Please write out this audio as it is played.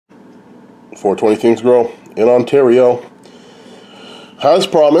420 Things Grow in Ontario. As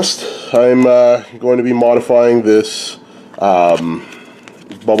promised, I'm going to be modifying this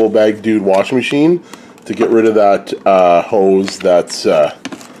bubblebagedude washing machine to get rid of that hose that's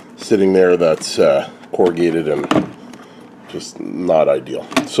sitting there that's corrugated and just not ideal.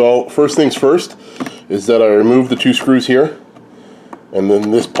 So first things first is that I removed the 2 screws here, and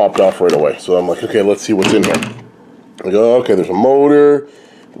then this popped off right away. So I'm like, okay, let's see what's in here. I go, okay, there's a motor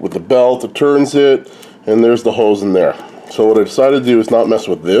with the belt that turns it, and there's the hose in there. So what I decided to do is not mess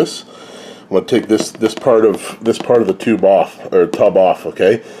with this. I'm going to take this part of the tube off, or tub off,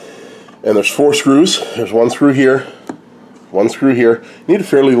 okay? And there's 4 screws. There's 1 screw here, 1 screw here. You need a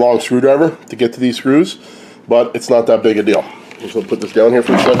fairly long screwdriver to get to these screws, but it's not that big a deal. I'm just going to put this down here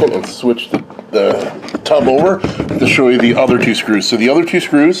for a second and switch the tub over to show you the other 2 screws. So the other 2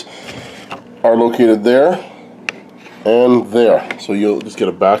 screws are located there and there. So you'll just get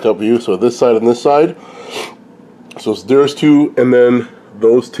a backup view. So this side and this side. So there's 2, and then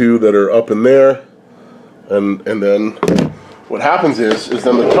those 2 that are up in there, and then what happens is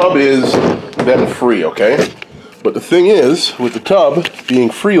then the tub is then free, okay? But the thing is, with the tub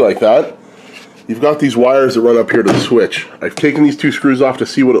being free like that, you've got these wires that run up here to the switch. I've taken these 2 screws off to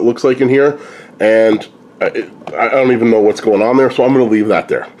see what it looks like in here, and I don't even know what's going on there, so I'm going to leave that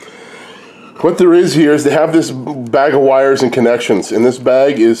there. What there is here is they have this bag of wires and connections, and this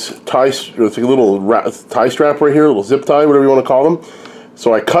bag is it's like a little tie strap right here, a little zip tie, whatever you want to call them.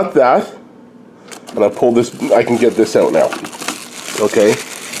 So I cut that, and I pulled this. I can get this out now. Okay,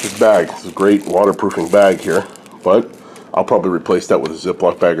 this bag is a great waterproofing bag here, but I'll probably replace that with a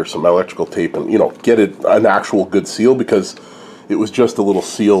Ziploc bag or some electrical tape, and get it an actual good seal, because it was just a little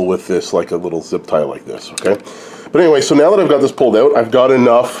seal with this, like a little zip tie like this. Okay, but anyway, so now that I've got this pulled out, I've got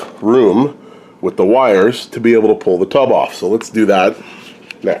enough room with the wires to be able to pull the tub off. So let's do that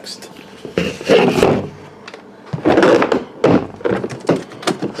next.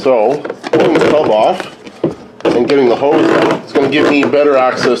 So pulling the tub off and getting the hose out, it's going to give me better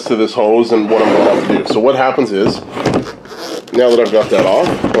access to this hose and what I'm going to have to do. So what happens is, now that I've got that off,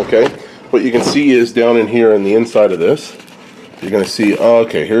 okay, what you can see is down in here in the inside of this, you're going to see,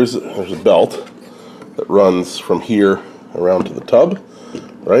 okay, there's a belt that runs from here around to the tub.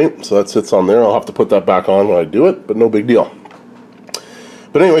 Right, so that sits on there. I'll have to put that back on when I do it, but no big deal.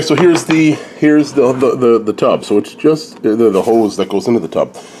 But anyway, so here's the tub. So it's just the hose that goes into the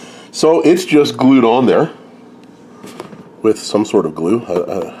tub. So it's just glued on there with some sort of glue.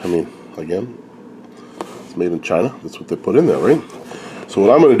 I mean, again, it's made in China. That's what they put in there, right? So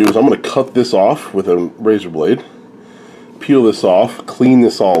what I'm going to do is I'm going to cut this off with a razor blade, peel this off, clean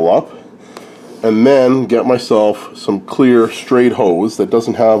this all up, and then get myself some clear straight hose that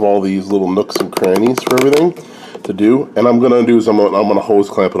doesn't have all these little nooks and crannies for everything to do. And I'm gonna do is I'm gonna hose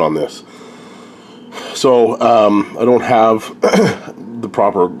clamp it on this. So I don't have the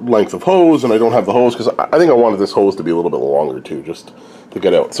proper length of hose, and I don't have the hose because I think I wanted this hose to be a little bit longer too, just to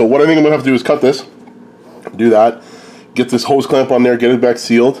get out. So what I think I'm gonna have to do is cut this, do that, get this hose clamp on there, get it back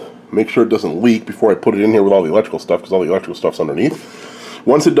sealed, make sure it doesn't leak before I put it in here with all the electrical stuff, because all the electrical stuff's underneath.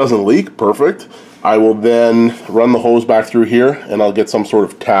 Once it doesn't leak, perfect, I will then run the hose back through here, and I'll get some sort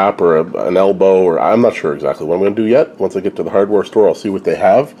of tap or an elbow, or I'm not sure exactly what I'm going to do yet. Once I get to the hardware store, I'll see what they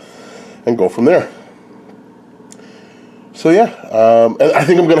have and go from there. So yeah, and I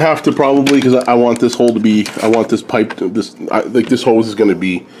think I'm going to have to probably, because I want this hole to be, I want this pipe, like this hose is going to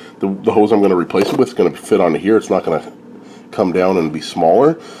be, the hose I'm going to replace it with is going to fit onto here. It's not going to come down and be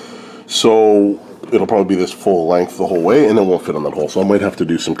smaller. So it'll probably be this full length the whole way, and it won't fit on that hole. So I might have to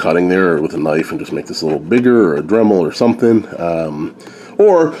do some cutting there with a knife and just make this a little bigger, or a Dremel or something.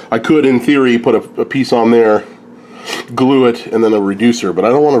 Or I could, in theory, put a piece on there, glue it, and then a reducer. But I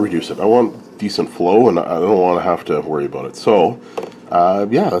don't want to reduce it. I want decent flow, and I don't want to have to worry about it. So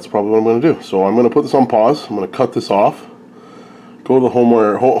yeah, that's probably what I'm going to do. So I'm going to put this on pause. I'm going to cut this off, go to the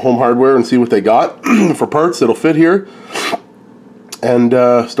home hardware and see what they got for parts that'll fit here, and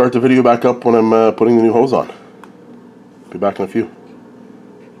start the video back up when I'm putting the new hose on. Be back in a few.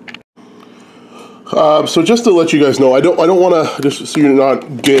 So just to let you guys know, I don't want to, just so you're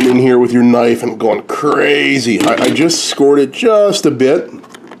not getting in here with your knife and going crazy. I just scored it just a bit,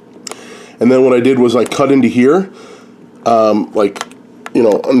 and then what I did was I cut into here, like, you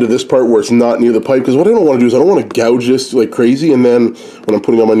know, under this part where it's not near the pipe, because what I don't want to do is I don't want to gouge this like crazy, and then when I'm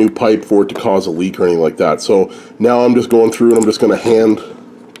putting on my new pipe for it to cause a leak or anything like that. So now I'm just going through and I'm just going to hand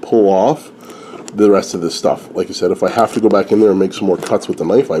pull off the rest of this stuff. Like I said, if I have to go back in there and make some more cuts with the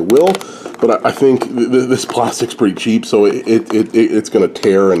knife, I will, but I think this plastic's pretty cheap, so it's going to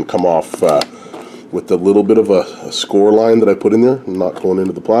tear and come off with a little bit of a score line that I put in there, not going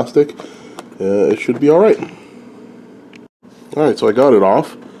into the plastic. it should be alright. Alright, so I got it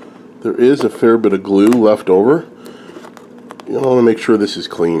off. There is a fair bit of glue left over. You want to make sure this is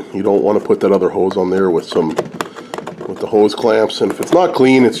clean. You don't want to put that other hose on there with the hose clamps, and if it's not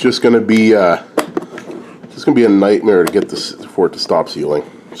clean, it's just going to be a nightmare to get this for it to stop sealing.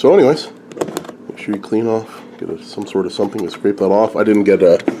 So anyways, make sure you clean off, get some sort of something to scrape that off. I didn't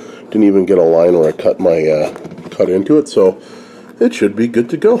even get a line where I cut into it, so it should be good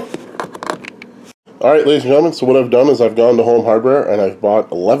to go. Alright, ladies and gentlemen, so what I've done is I've gone to Home Hardware and I've bought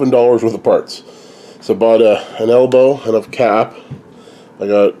 $11 worth of parts. So I bought an elbow and a cap. I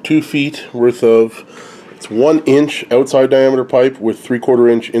got 2 feet worth of, it's 1 inch outside diameter pipe with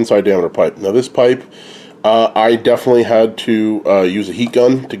 3/4 inch inside diameter pipe. Now this pipe, I definitely had to use a heat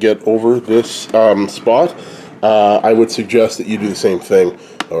gun to get over this spot. I would suggest that you do the same thing,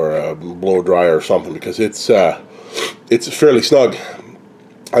 or blow dry or something, because it's fairly snug.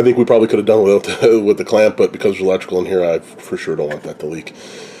 I think we probably could have done without with the clamp, but because there's electrical in here, I for sure don't want that to leak.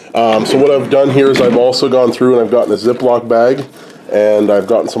 So what I've done here is I've also gone through and I've gotten a Ziploc bag, and I've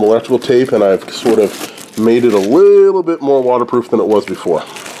gotten some electrical tape, and I've sort of made it a little bit more waterproof than it was before.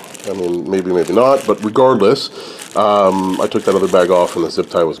 I mean, maybe not, but regardless, I took that other bag off and the zip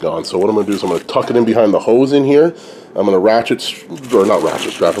tie was gone. So what I'm going to do is I'm going to tuck it in behind the hose in here. I'm going to not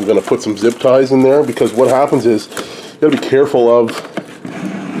ratchet strap, I'm going to put some zip ties in there, because what happens is you got to be careful of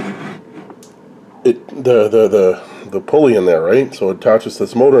the pulley in there, right? So it attaches to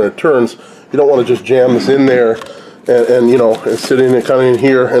this motor and it turns. You don't want to just jam this in there and you know, it's sitting kind of in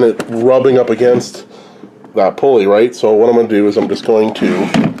here and it rubbing up against that pulley, right? So what I'm going to do is I'm just going to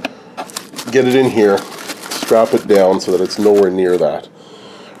get it in here, strap it down so that it's nowhere near that,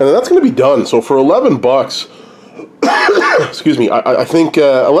 and then that's going to be done. So for 11 bucks, excuse me, I think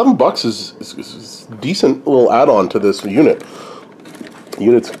 11 bucks is a decent little add-on to this unit.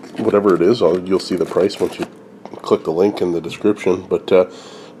 Units, whatever it is, you'll see the price once you click the link in the description, but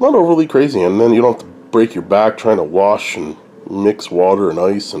not overly crazy, and then you don't have to break your back trying to wash and mix water and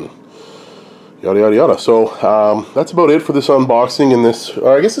ice and yada yada yada. So that's about it for this unboxing, and this,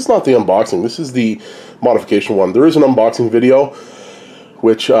 or I guess it's not the unboxing, this is the modification one. There is an unboxing video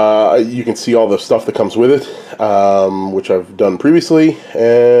which you can see all the stuff that comes with it, which I've done previously,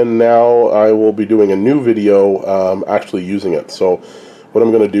 and now I will be doing a new video actually using it. So what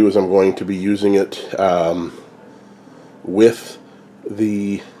I'm going to do is I'm going to be using it with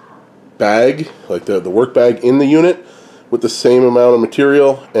the bag, like the work bag in the unit, with the same amount of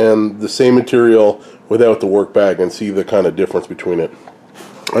material and the same material without the work bag, and see the kind of difference between it.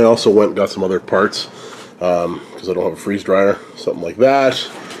 I also went and got some other parts because I don't have a freeze dryer, something like that,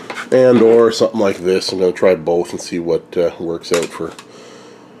 and or something like this. I'm going to try both and see what works out for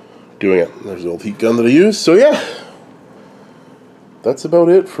doing it. There's the old heat gun that I use. So yeah, that's about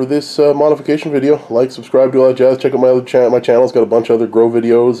it for this modification video. Like, subscribe, do all that jazz. Check out my other my channel's got a bunch of other grow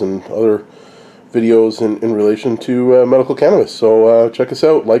videos and other videos in relation to medical cannabis. So check us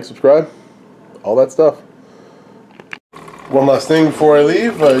out, like, subscribe, all that stuff. One last thing before I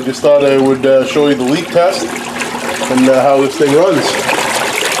leave, I just thought I would show you the leak test and how this thing runs.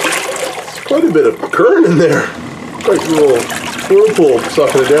 It's quite a bit of current in there, quite a little whirlpool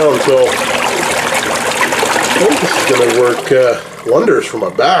sucking it down, so I think this is going to work wonders for my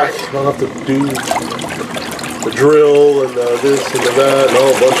back. I don't have to do the drill and this and that and all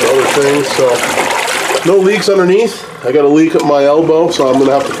a bunch of other things. So no leaks underneath. I got a leak at my elbow, so I'm going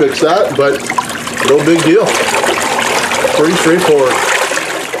to have to fix that, but no big deal. Pretty straightforward.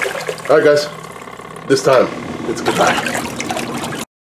 Alright guys, this time it's goodbye.